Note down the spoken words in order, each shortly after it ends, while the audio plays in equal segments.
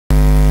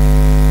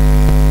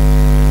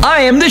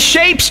I am the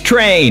Shapes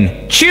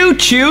train. Choo,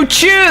 choo,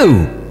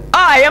 choo.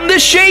 I am the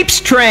Shapes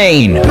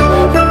train.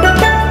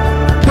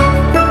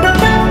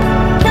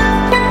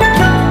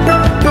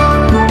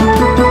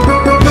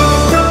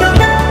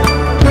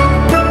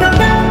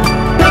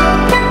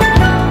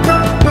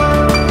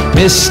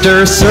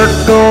 Mr.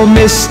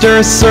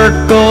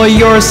 Circle,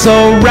 you're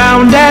so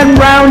round and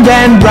round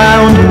and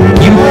round.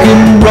 You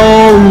can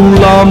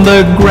roll on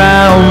the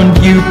ground,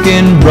 you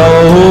can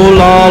roll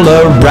all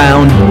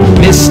around.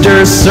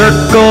 Mr.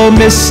 Circle,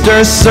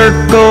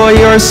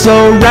 you're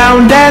so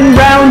round and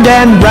round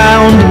and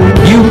round.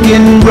 You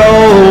can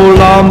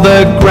roll on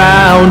the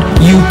ground,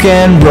 you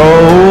can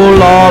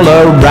roll all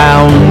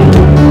around.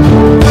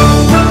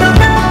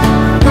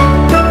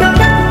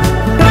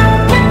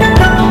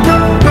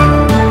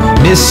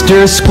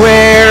 Mr.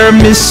 Square,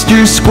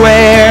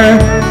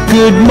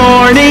 good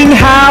morning,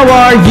 how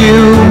are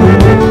you?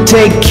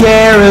 Take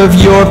care of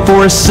your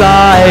four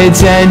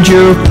sides and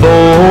your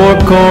four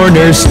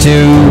corners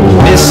too.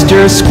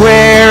 Mr.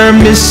 Square,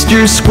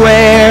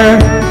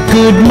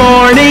 good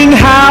morning,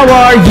 how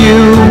are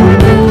you?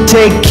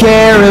 Take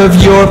care of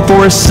your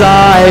four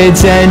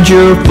sides and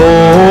your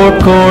four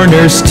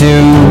corners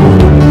too.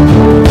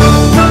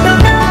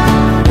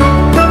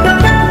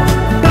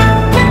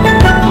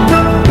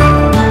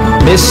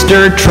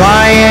 Mr.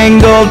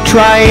 Triangle,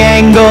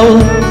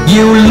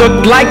 you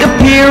look like a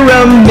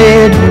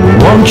pyramid.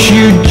 Won't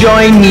you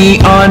join me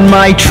on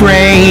my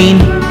train,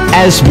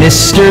 as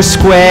Mr.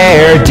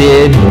 Square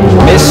did?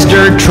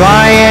 Mr.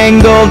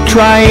 Triangle,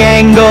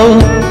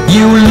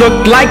 you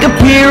look like a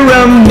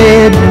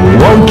pyramid.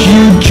 Won't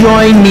you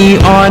join me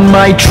on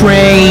my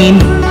train,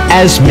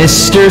 as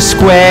Mr.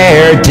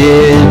 Square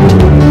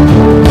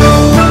did?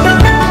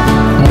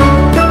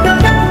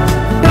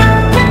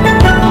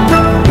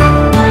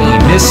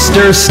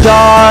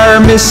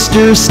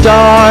 Mr.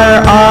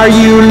 Star, are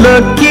you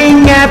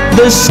looking at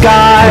the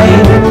sky?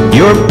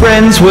 Your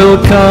friends will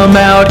come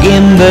out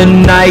in the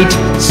night,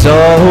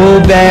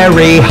 so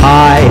very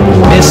high.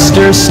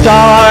 Mr.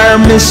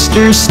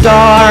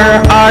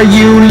 Star, are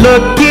you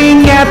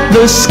looking at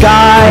the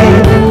sky?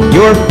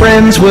 Your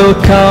friends will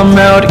come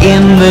out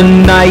in the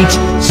night,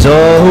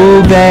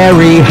 so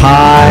very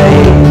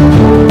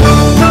high.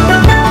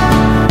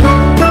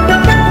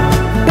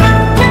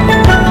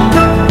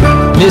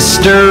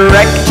 Mr.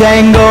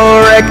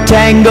 Rectangle,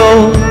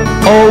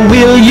 oh,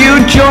 will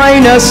you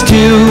join us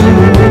too?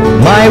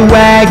 My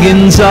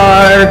wagons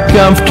are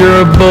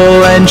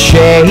comfortable and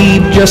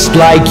shaped just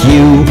like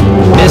you.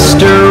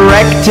 Mr.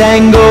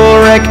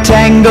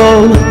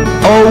 Rectangle,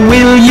 oh,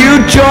 will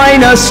you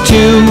join us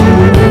too?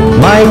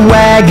 My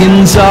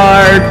wagons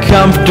are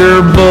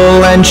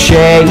comfortable and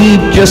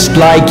shaped just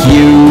like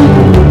you.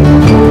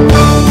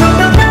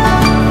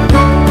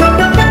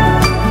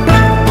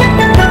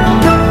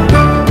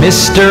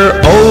 Mr.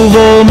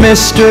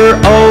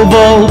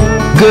 Oval,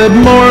 good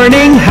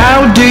morning,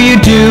 how do you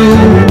do?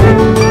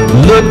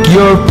 Look,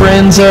 your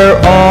friends are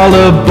all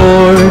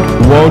aboard,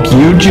 won't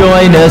you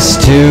join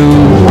us too?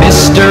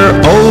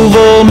 Mr.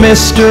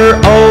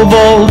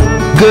 Oval,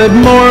 good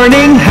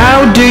morning,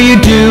 how do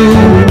you do?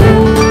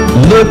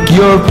 Look,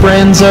 your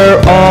friends are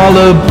all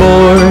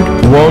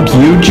aboard, won't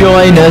you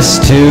join us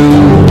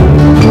too?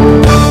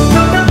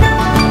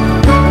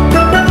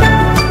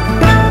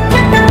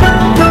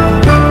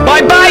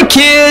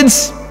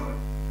 Kids!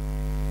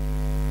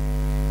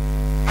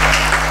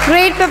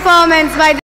 Great performance by